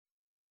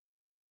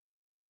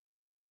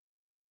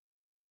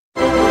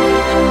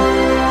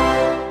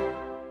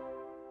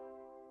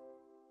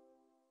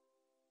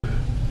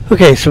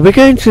Okay, so we're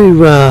going to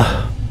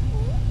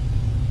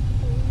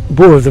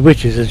War of the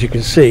Witches, as you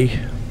can see.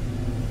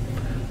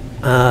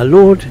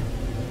 Lord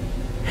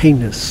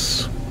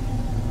Heinous.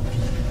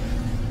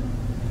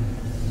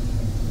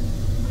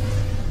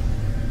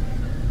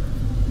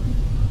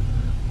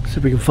 See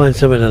if we can find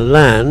somewhere to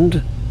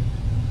land.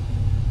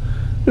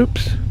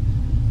 Oops.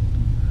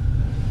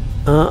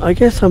 I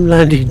guess I'm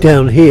landing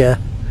down here.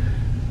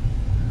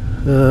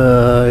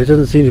 It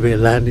doesn't seem to be a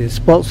landing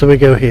spot, so we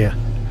go here.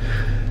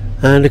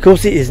 And of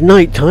course it is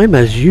night time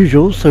as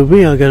usual, so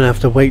we are going to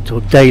have to wait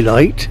till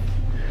daylight,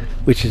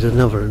 which is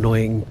another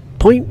annoying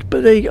point,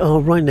 but they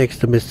are right next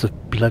to Mr.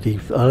 Bloody...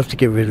 I'll have to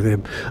get rid of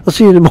him. I'll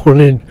see you in the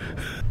morning.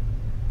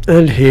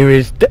 And here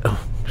is...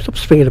 Oh, stop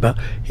springing about.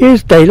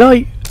 Here's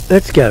daylight.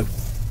 Let's go.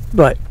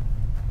 Right.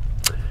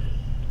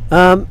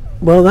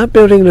 Well, that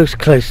building looks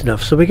close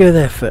enough, so we go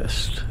there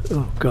first.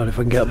 Oh god, if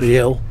I can get up the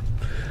hill.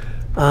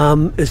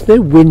 There's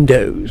no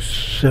windows,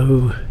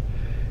 so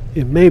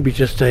it may be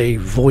just a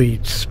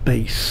void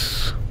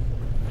space.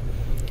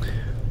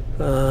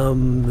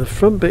 The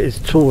front bit is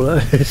taller.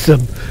 It's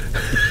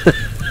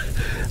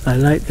I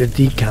like the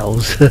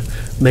decals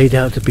made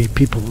out to be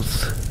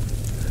people's.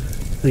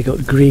 They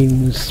got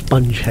green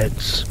sponge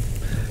heads.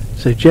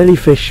 So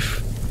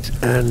jellyfish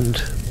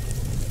and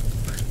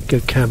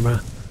good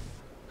camera.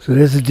 So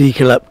there's a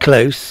decal up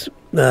close.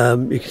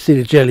 You can see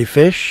the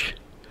jellyfish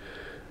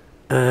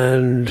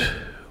and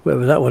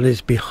whatever that one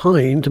is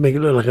behind to make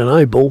it look like an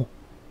eyeball.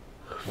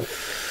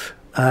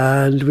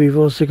 And we've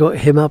also got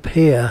him up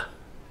here.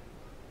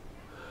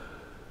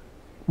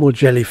 More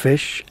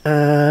jellyfish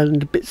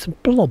and bits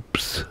and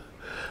blobs.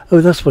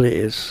 Oh, that's what it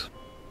is.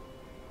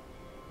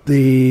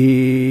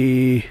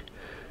 The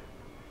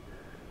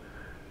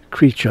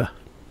creature.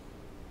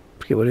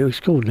 I forget what it was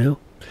called now.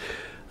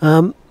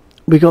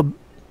 We got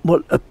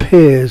what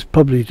appears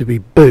probably to be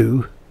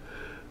Boo,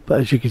 but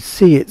as you can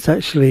see, it's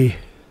actually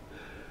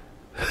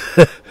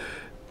 000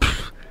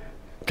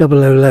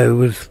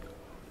 with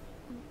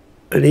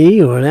an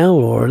E or an L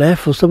or an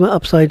F or something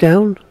upside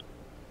down.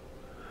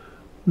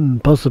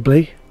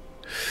 Possibly.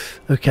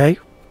 Okay,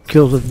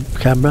 kill the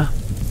camera.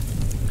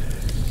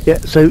 Yeah,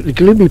 so the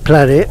gloomy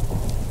planet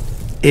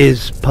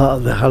is part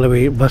of the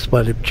Halloween. Must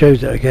might have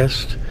chose it, I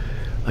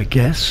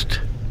guessed.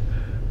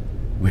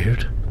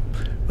 Weird.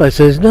 Right,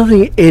 so there's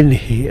nothing in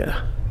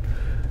here.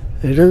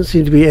 There doesn't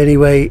seem to be any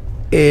way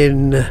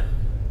in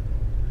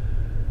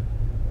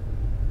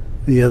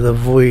the other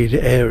void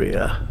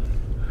area.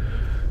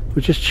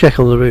 We'll just check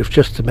on the roof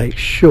just to make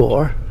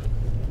sure.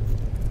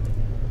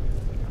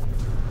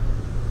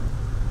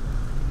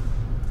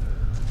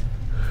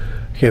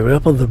 Okay, we're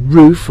up on the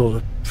roof, or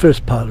the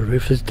first part of the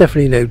roof. There's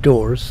definitely no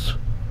doors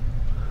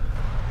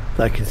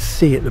that I can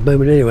see at the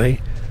moment anyway.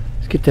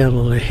 Let's get down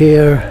on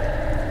here.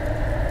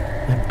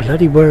 And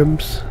bloody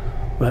worms.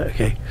 Right,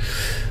 okay.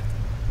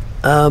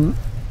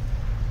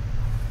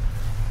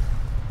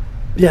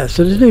 Yeah,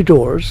 so there's no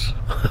doors.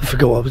 I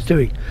forgot what I was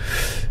doing.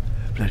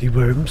 Bloody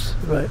worms.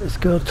 Right, let's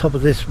go on top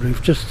of this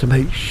roof just to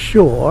make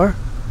sure.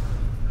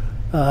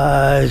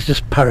 It's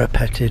just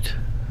parapeted.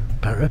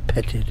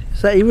 Parapeted.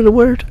 Is that even a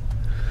word?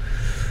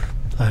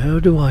 How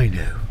do I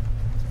know?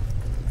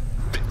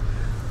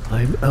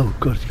 Oh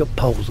god, it's got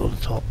poles on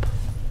the top.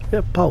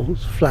 Yeah,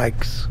 poles,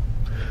 flags.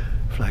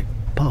 Flag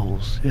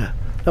poles, yeah.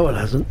 That one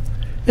hasn't.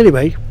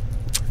 Anyway,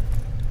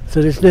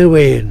 so there's no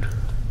way in.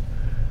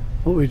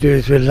 What we do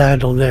is we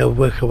land on there and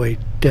work our way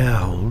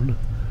down.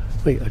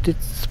 Wait, I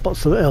did spot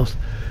something else.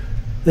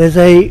 There's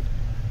a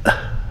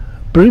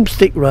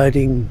broomstick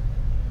riding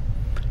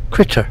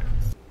critter.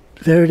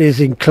 There it is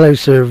in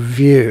closer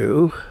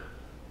view.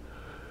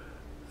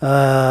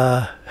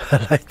 I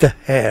like the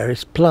hair.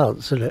 It's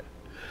plants, isn't it?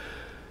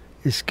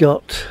 It's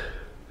got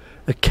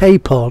a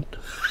cape on.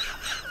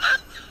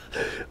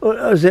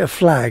 Or is it a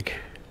flag?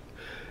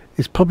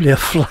 It's probably a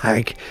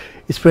flag.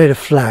 It's wearing a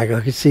flag.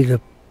 I can see the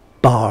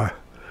bar.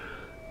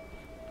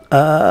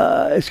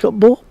 It's got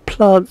more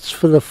plants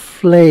for the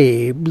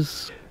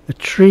flames. A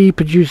tree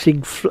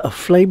producing, a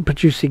flame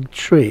producing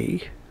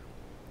tree.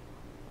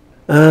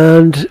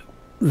 And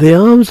the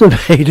arms are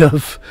made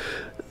of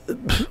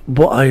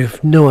what I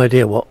have no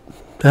idea what.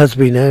 As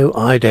we know,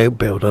 I don't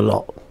build a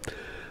lot.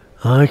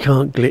 I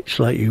can't glitch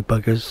like you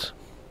buggers.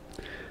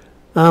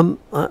 I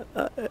know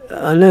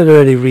they're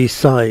only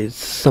resized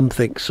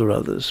somethings or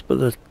others,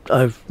 but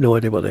I've no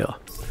idea what they are.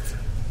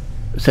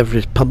 Except for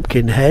this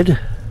pumpkin head.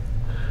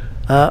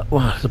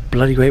 Wow, it's a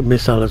bloody great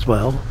missile as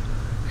well.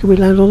 Can we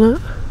land on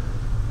that?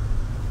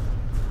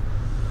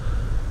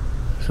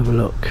 Let's have a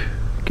look.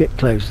 Get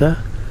closer.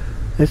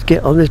 Let's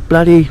get on this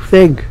bloody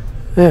thing.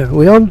 There, are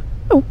we on?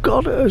 Oh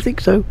god, I don't think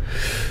so.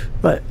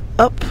 Right,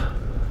 up.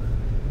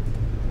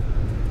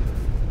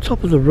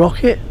 Top of the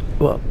rocket.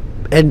 Well,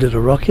 end of the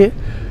rocket.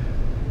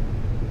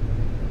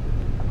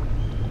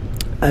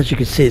 As you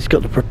can see, it's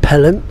got the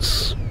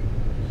propellants.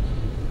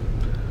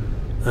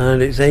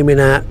 And it's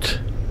aiming at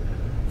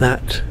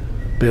that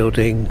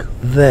building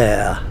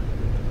there.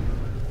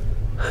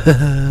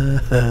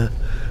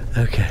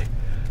 Okay,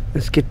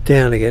 let's get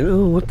down again.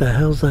 Oh, what the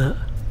hell's that?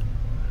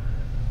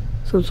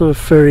 Some sort of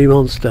furry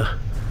monster.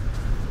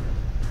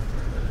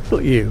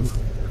 Not you.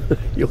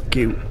 You're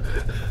cute.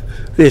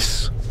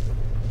 This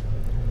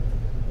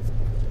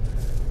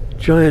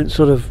giant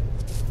sort of...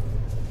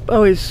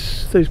 Oh,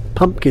 it's those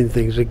pumpkin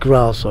things with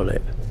grass on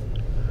it.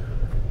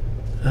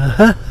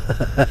 And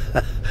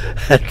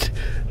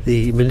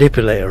the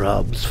manipulator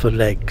arms for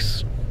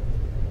legs.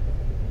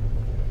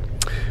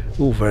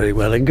 All very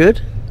well and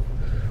good.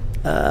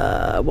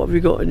 What have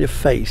you got on your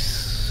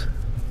face?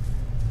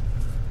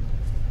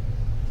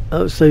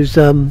 Oh, it's those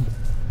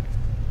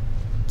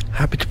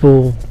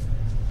habitable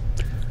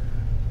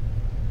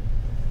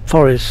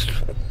forest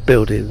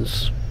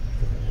buildings.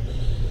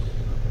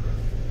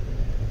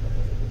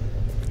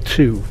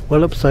 2.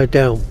 Well, upside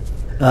down.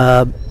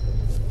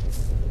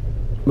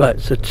 Right,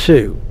 so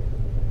 2.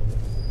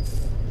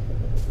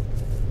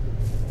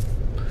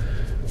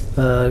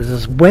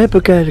 There's a web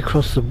we're going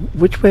across the...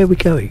 Which way are we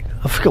going?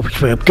 I forgot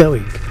which way I'm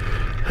going.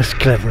 That's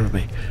clever of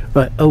me.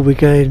 Right, oh, we're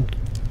going...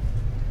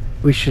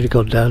 We should have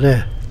gone down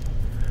there.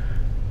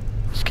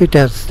 Let's go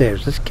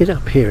downstairs. Let's get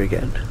up here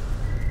again.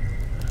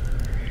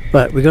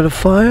 Right, we got a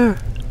fire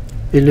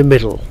in the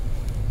middle.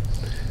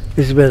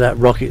 This is where that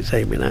rocket's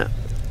aiming at.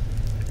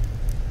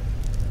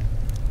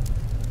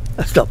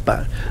 That's not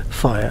bad.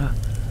 Fire.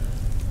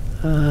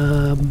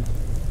 There's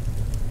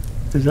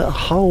that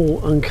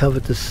hole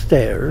uncovered the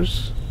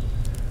stairs.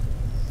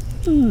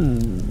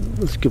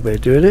 That's a good way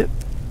of doing it.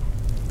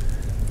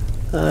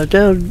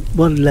 Down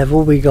one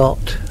level we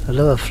got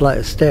another flight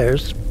of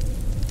stairs.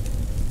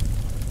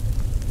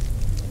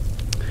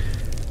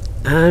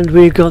 And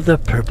we've got the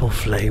purple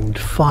flamed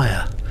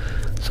fire.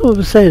 So I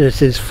was saying that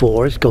since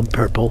 4 it's gone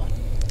purple.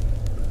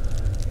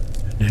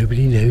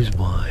 Nobody knows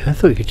why. I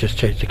thought you could just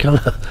change the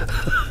colour.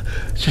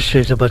 It just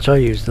shows how much I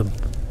use them.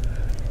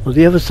 On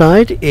the other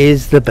side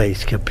is the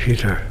base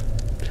computer.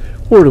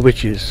 Or the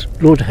witches.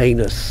 Lord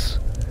Heinous.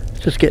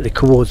 Just get the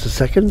coords a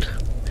second.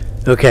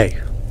 Okay.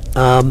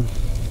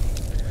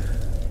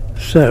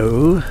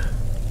 So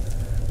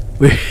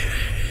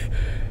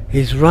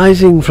he's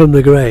rising from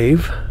the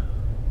grave.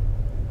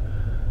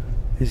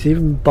 He's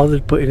even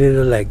bothered putting in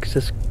the legs.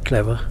 That's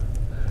clever.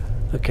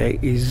 Okay,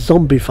 he's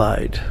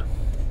zombified.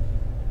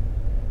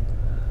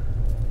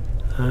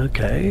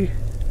 Okay.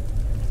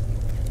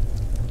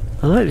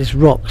 I like these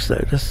rocks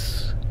though.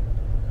 That's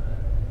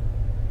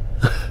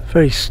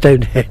very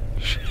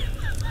Stonehenge.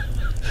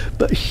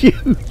 But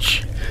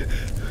huge.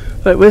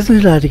 Right, where's the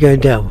ladder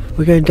going down?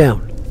 We're going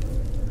down.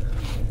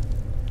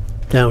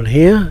 Down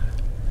here.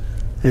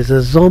 There's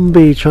a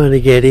zombie trying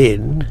to get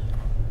in.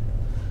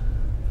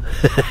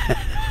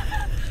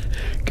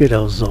 Good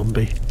old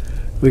zombie.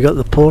 We got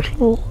the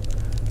portal,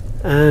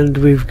 and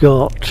we've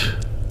got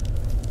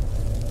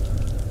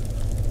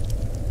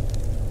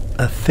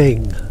a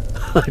thing.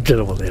 I don't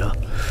know what they are.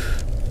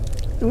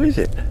 Who is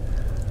it?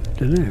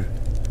 Don't know.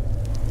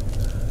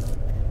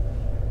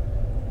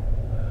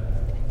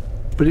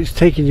 But it's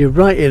taking you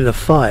right in the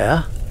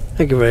fire.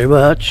 Thank you very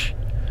much.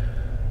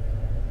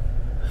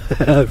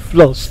 I've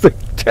lost the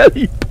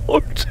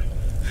teleport.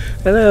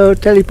 Hello,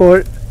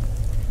 teleport.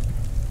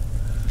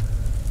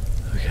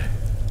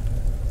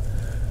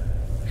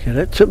 Okay,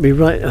 that took me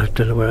right... I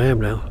don't know where I am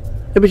now.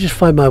 Let me just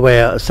find my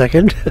way out a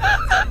second.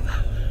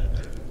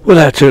 Well,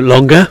 that took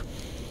longer.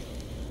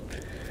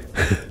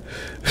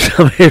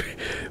 By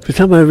the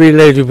time I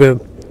reloaded when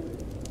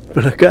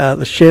I got out of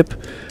the ship,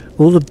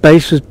 all the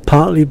base was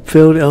partly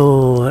filled.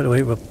 Oh, I had to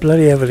wait for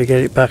bloody ever to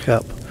get it back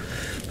up.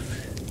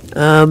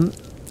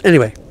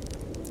 Anyway,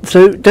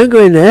 so don't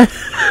go in there.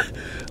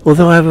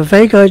 Although I have a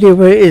vague idea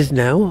where it is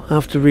now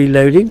after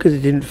reloading because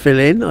it didn't fill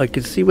in. I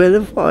could see where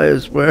the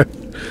fires were.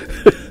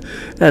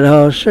 And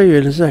I'll show you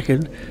in a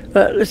second.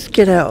 Let's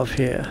get out of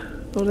here.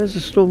 Oh, there's the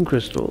storm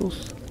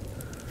crystals.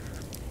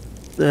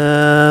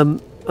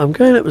 I'm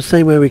going up the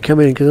same way we come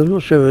in because I'm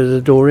not sure there's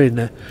a door in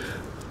there.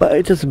 But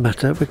it doesn't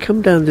matter. We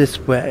come down this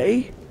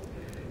way.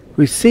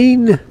 We've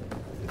seen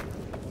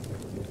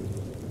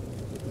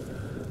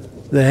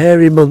the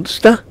hairy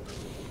monster.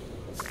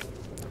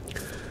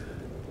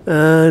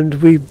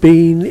 And we've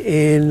been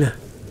in...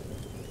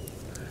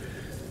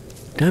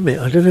 Damn it,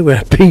 I don't know where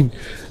I've been.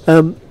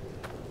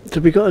 So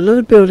we got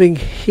another building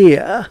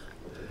here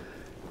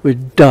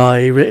with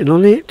die written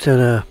on it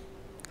and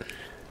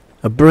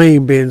a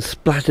brain being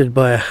splattered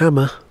by a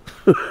hammer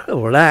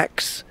or an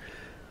axe,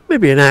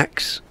 maybe an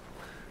axe.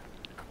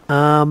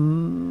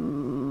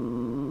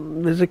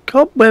 There's a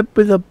cobweb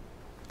with a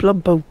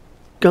lump of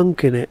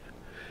gunk in it.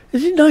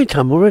 Is it night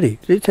time already?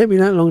 Did it take me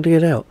that long to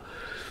get out?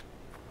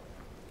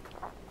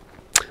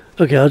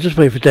 Okay, I'll just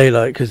wait for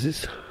daylight because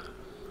it's...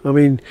 I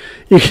mean,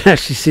 you can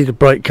actually see the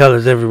bright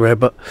colours everywhere,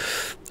 but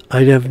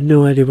I have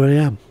no idea where I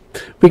am.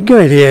 We can go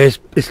in here,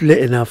 it's lit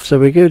enough, so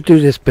we're going to do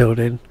this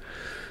building.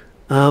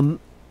 So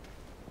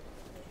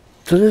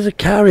there's a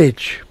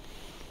carriage.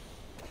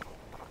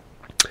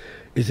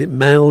 Is it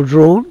male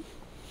drawn?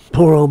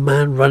 Poor old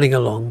man running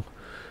along.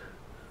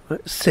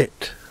 Let's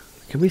sit.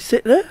 Can we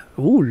sit there?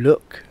 Oh,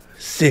 look.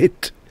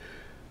 Sit.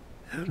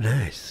 How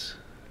nice.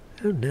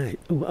 How nice.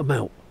 Oh, I'm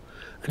out.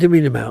 I didn't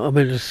mean I'm out. I'm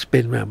going to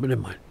spin round, but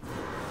never mind.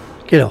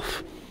 Get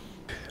off.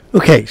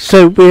 Okay,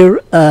 so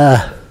we're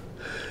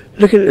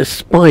looking at a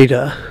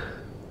spider.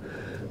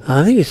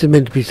 I think it's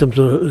meant to be some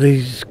sort of,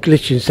 these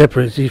glitching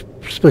separates, it's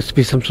supposed to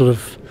be some sort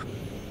of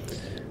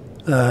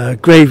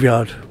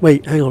graveyard.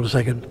 Wait, hang on a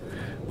second.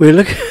 We're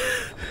looking,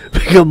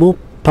 we got more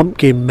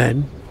pumpkin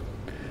men,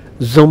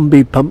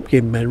 zombie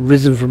pumpkin men,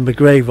 risen from the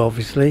grave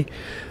obviously.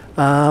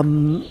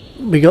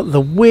 We got the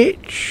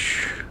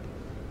witch,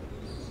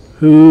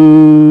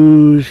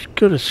 who's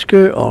got a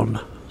skirt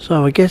on,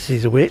 so I guess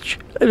he's a witch.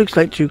 It looks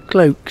like two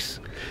cloaks,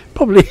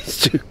 probably is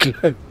two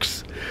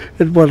cloaks,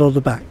 and one on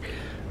the back.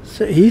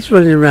 So he's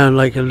running around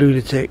like a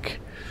lunatic.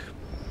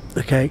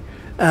 Okay,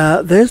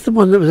 there's the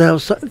one that was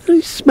outside.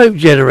 These smoke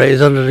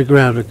generators under the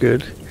ground are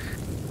good.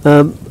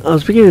 I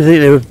was beginning to think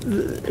they were,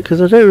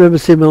 because I don't remember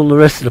seeing them on the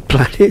rest of the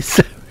planet,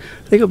 so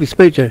they got to be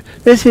smoke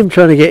generators. There's him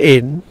trying to get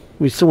in.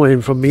 We saw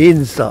him from the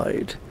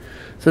inside.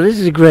 So this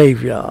is a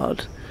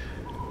graveyard.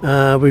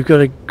 We've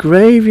got a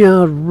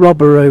graveyard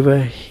robber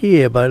over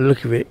here by the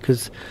look of it,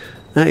 because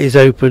that is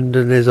opened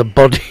and there's a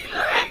body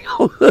laying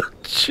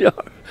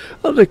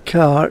on the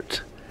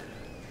cart.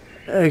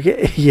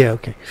 Okay, yeah,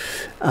 okay.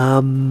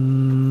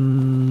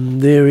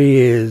 There he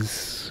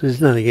is. There's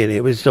nothing in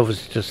it. It's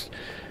obviously just.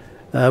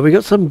 We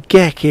got some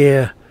geck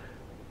here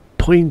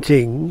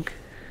pointing,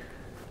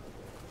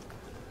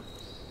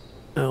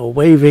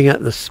 waving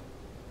at the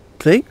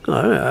thing.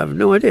 I don't know, I have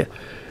no idea.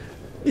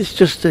 It's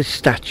just a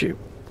statue.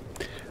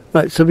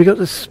 Right, so we got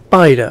the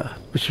spider,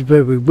 which is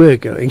where we were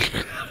going,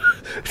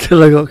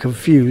 until I got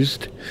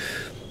confused.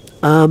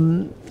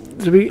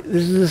 This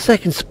is the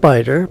second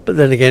spider, but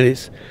then again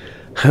it's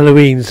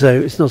Halloween, so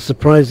it's not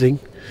surprising.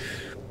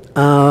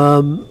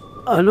 I'm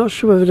not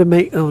sure whether to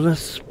make... Oh,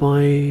 that's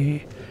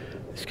why...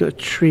 It's got a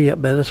tree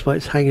up there, that's why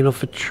it's hanging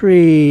off a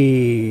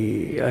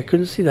tree. I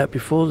couldn't see that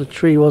before, the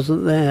tree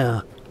wasn't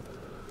there.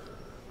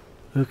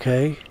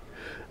 Okay.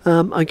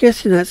 I'm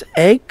guessing that's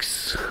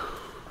eggs.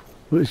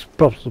 Well, it's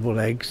possible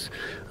eggs.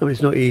 I mean,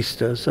 it's not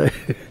Easter, so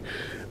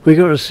we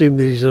got to assume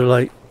these are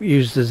like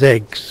used as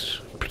eggs,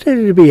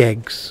 pretending to be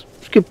eggs.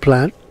 It's a good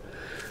plan.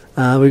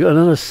 We got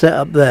another set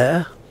up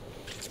there,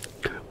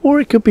 or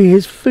it could be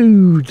his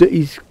food that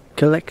he's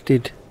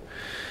collected.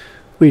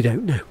 We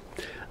don't know.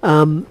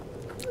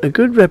 A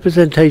good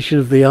representation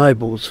of the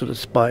eyeballs for the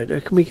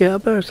spider. Can we get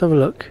up there? Let's have a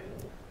look.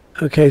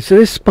 Okay, so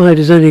this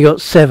spider's only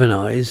got 7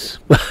 eyes,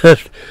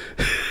 but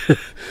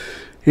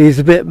he's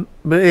an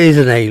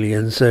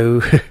alien,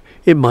 so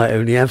it might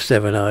only have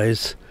 7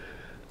 eyes.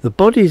 The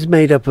body's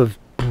made up of,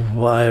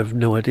 I have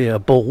no idea, a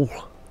ball.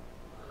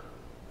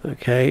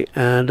 Okay,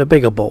 and a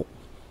bigger ball.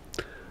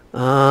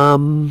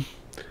 On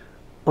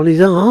his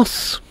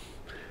arse,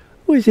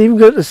 oh, he's even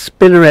got the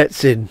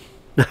spinnerets in.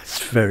 That's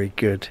very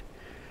good.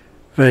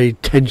 Very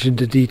attention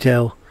to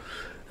detail.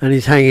 And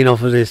he's hanging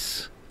off of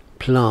this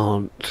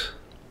plant.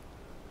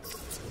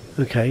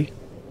 Okay.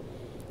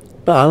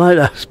 But I like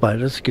that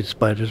spider. That's a good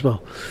spider as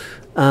well.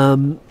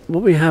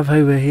 What we have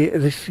over here,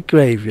 this is a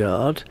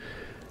graveyard.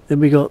 Then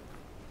we got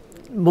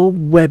more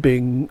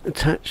webbing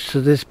attached to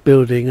this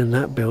building and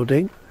that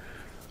building.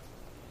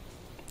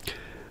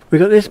 We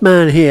got this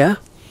man here.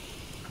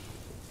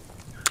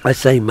 I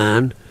say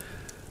man.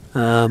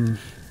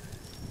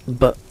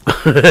 But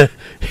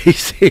he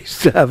seems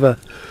to have a...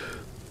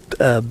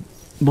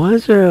 why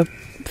is there a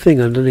thing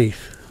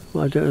underneath?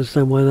 Well, I don't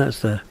understand why that's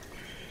there.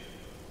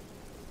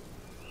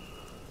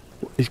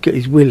 He's got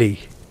his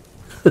willy.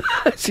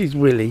 That's his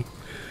willy.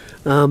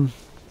 Unless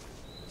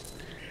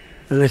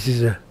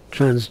he's a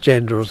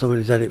transgender or something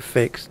who's had it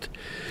fixed.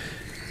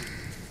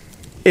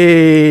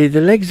 The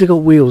legs have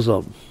got wheels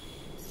on.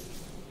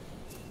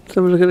 Let's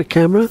have a look at the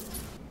camera.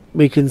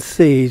 We can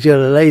see he's got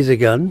a laser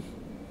gun.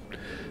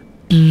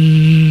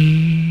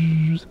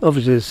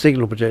 Obviously a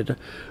signal projector.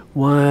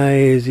 Why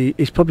is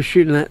he's probably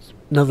shooting at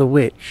another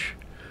witch.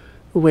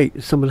 Oh wait,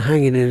 there's someone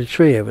hanging in a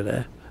tree over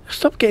there.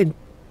 Stop getting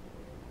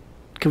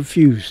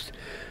confused.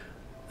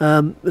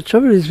 The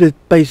trouble is with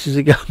bases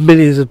that got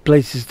millions of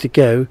places to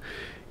go,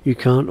 you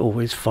can't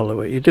always follow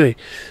what you're doing.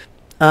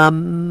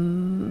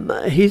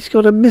 He's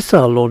got a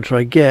missile launcher,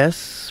 I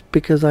guess,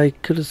 because I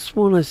could have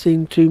sworn I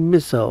seen 2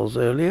 missiles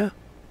earlier.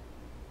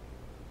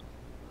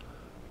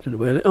 Don't know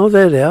where they, oh,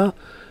 there they are.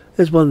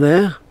 There's one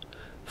there.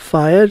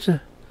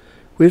 Fired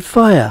with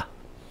fire.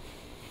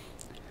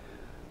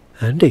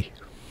 Handy.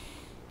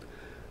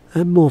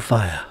 And more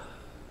fire.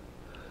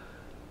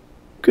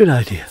 Good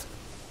idea.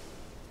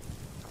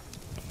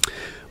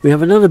 We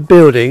have another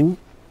building.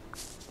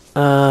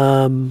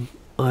 I'm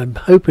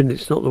hoping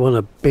it's not the one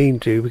I've been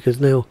to, because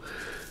now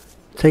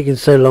it's taking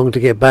so long to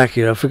get back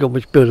here. I've forgotten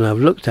which building I've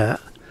looked at.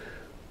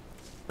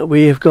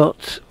 We have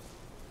got...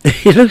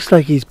 It looks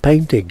like he's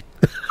painting.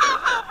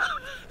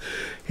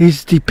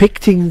 He's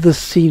depicting the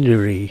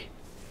scenery.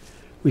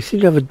 We seem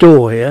to have a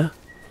door here.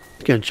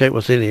 Let's go and check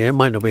what's in here. It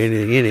might not be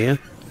anything in here.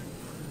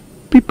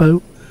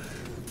 Peepo.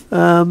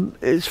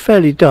 It's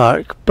fairly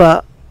dark,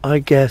 but I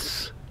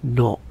guess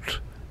not.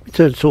 We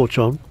turn the torch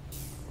on.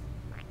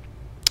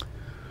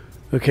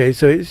 Okay,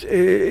 so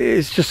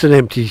it's just an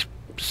empty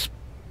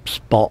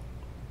spot.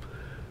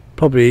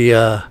 Probably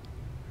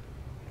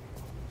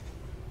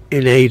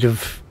in aid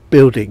of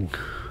building.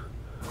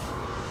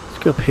 Let's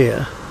go up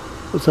here.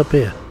 What's up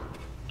here?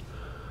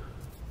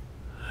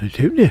 I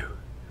don't know.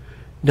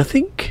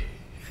 Nothing?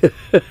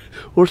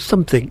 Or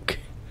something.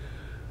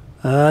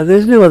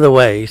 There's no other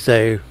way,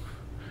 so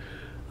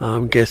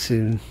I'm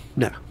guessing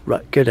no.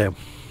 Right, go down.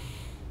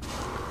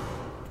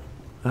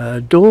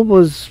 Door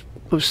was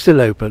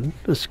still open.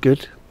 That's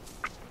good.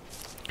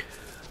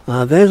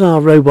 There's our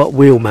robot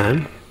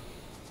wheelman.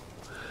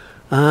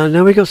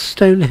 Now we got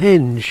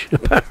Stonehenge,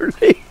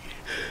 apparently.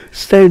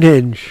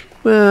 Stonehenge.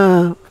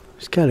 Well,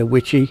 it's kind of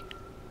witchy.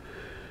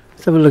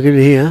 Let's have a look in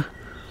here.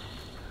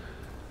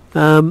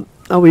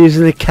 Are we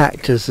using the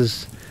cactus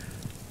as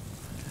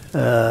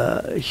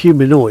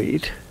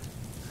humanoid?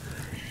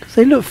 Because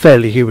they look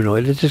fairly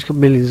humanoid. They've just got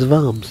millions of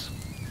arms.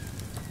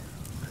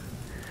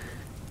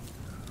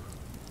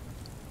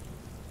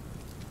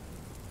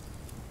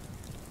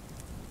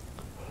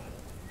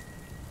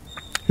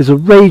 There's a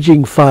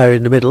raging fire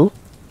in the middle.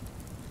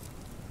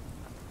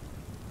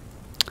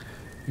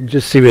 You can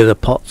just see where the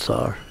pots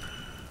are,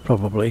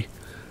 probably.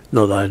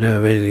 Not that I know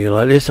of anything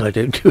like this. I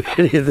don't do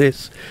any of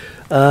this.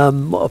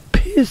 What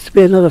appears to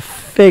be another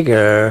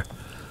figure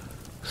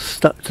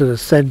stuck to the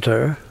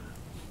centre.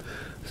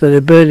 So they're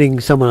burning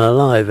someone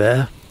alive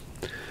there.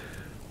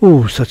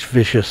 Oh, such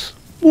vicious.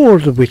 War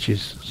of the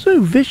witches.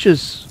 So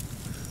vicious.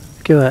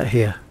 Go out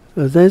here.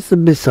 Oh, there's the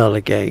missile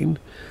again.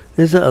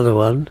 There's the other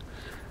one.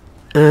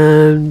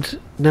 And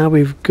now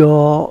we've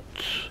got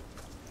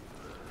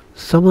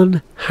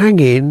someone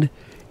hanging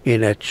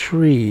in a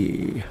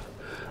tree.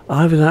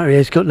 Either that or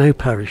he's got no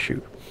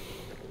parachute.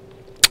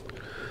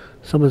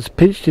 Someone's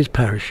pinched his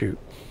parachute.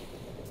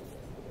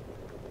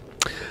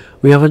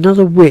 We have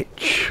another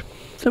witch.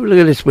 Let's have a look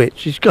at this witch.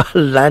 She's got a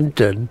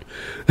lantern.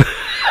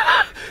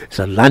 It's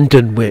a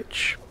lantern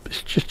witch.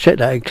 Let's just check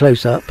that in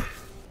close up.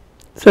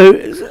 So,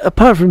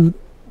 apart from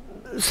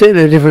sitting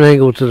at a different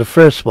angle to the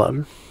first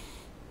one,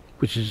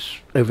 which is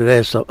over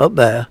there, so up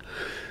there,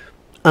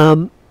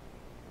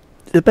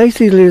 they're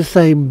basically the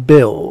same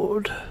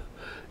build,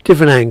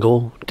 different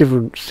angle,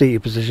 different seating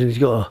position. He's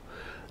got a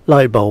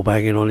light bulb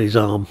hanging on his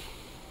arm.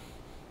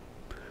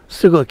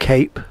 Still got a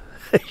cape.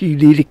 You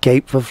need a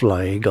cape for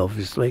flying,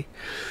 obviously.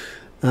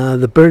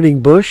 The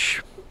burning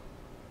bush.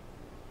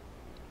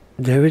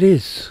 There it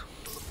is.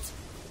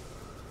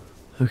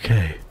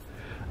 Okay.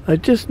 I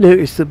just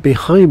noticed that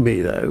behind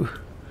me, though,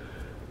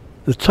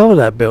 the top of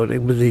that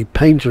building with the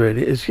painter in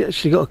it has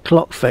actually got a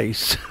clock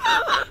face.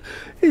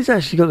 It's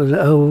actually got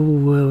a... Oh,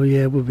 well,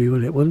 yeah, it would be,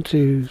 wouldn't it? 1,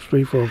 2,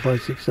 3, 4,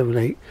 5, 6, 7,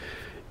 8,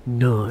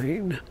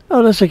 9.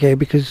 Oh, that's okay,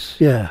 because,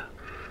 yeah.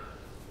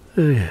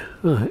 Oh, yeah,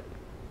 alright.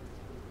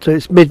 So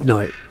it's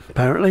midnight,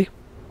 apparently.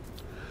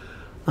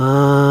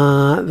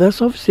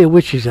 That's obviously a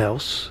witch's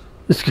house.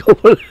 It's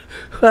got one,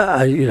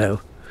 you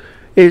know,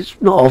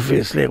 it's not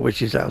obviously a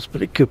witch's house,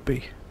 but it could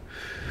be.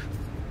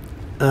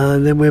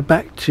 And then we're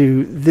back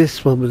to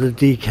this one with the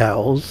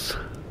decals.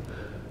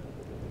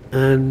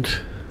 And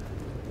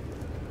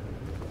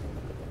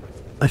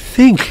I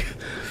think,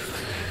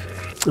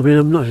 I mean,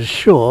 I'm not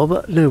sure,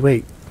 but no,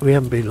 wait, we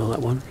haven't been on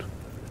that one.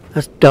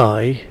 That's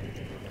Die.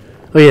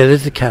 Oh yeah,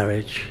 there's the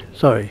carriage.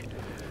 Sorry.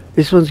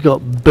 This one's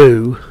got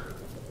Boo.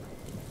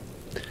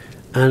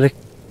 And a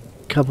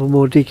couple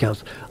more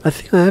decals. I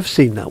think I have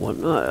seen that one.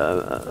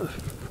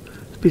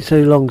 It's been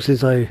so long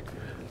since I...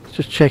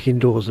 Just checking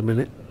doors a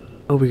minute.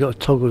 Oh, we got to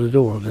toggle the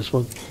door on this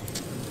one.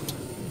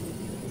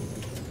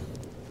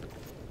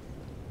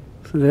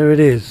 So there it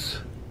is.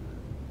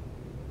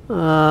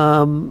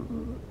 I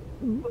don't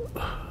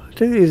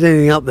think there's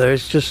anything up there.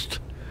 It's just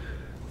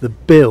the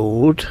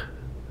build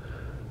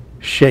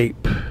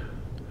shape.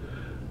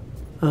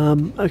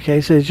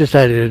 Okay, so it's just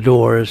added a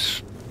door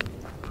as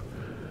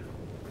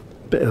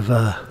a bit of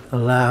a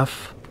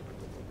laugh.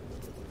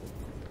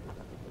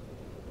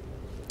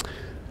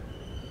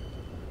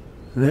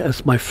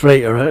 That's my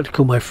freighter. I had to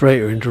call my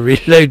freighter in to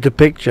reload the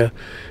picture,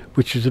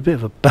 which was a bit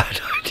of a bad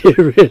idea,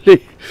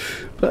 really.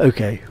 But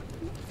okay.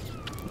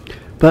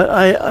 But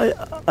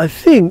I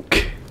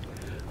think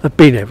I've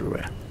been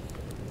everywhere.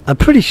 I'm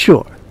pretty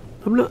sure.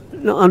 I'm not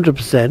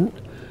 100%,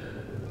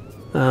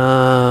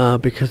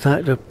 because I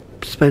had to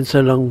spend so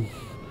long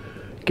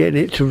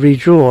getting it to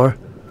redraw.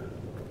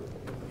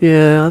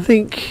 Yeah, I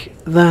think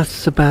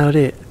that's about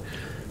it.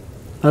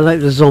 I like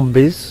the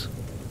zombies.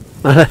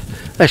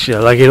 Actually, I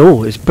like it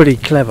all. It's pretty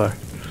clever.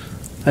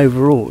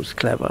 Overall, it's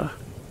clever.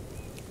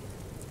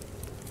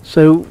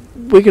 So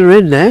we're going to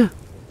end there,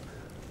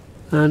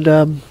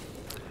 and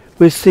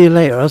we'll see you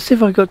later. I'll see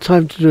if I've got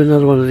time to do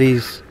another one of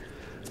these.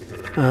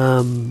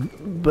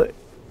 But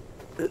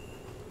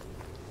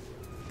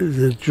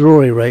the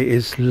drawing rate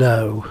is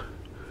low.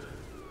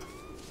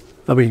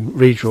 I mean,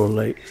 redraw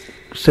rate.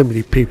 So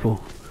many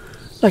people.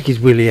 Like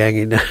he's Willy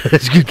hanging there.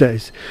 It's good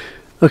days.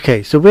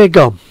 Okay, so we're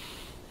gone.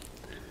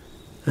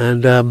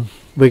 And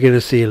we're going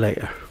to see you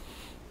later.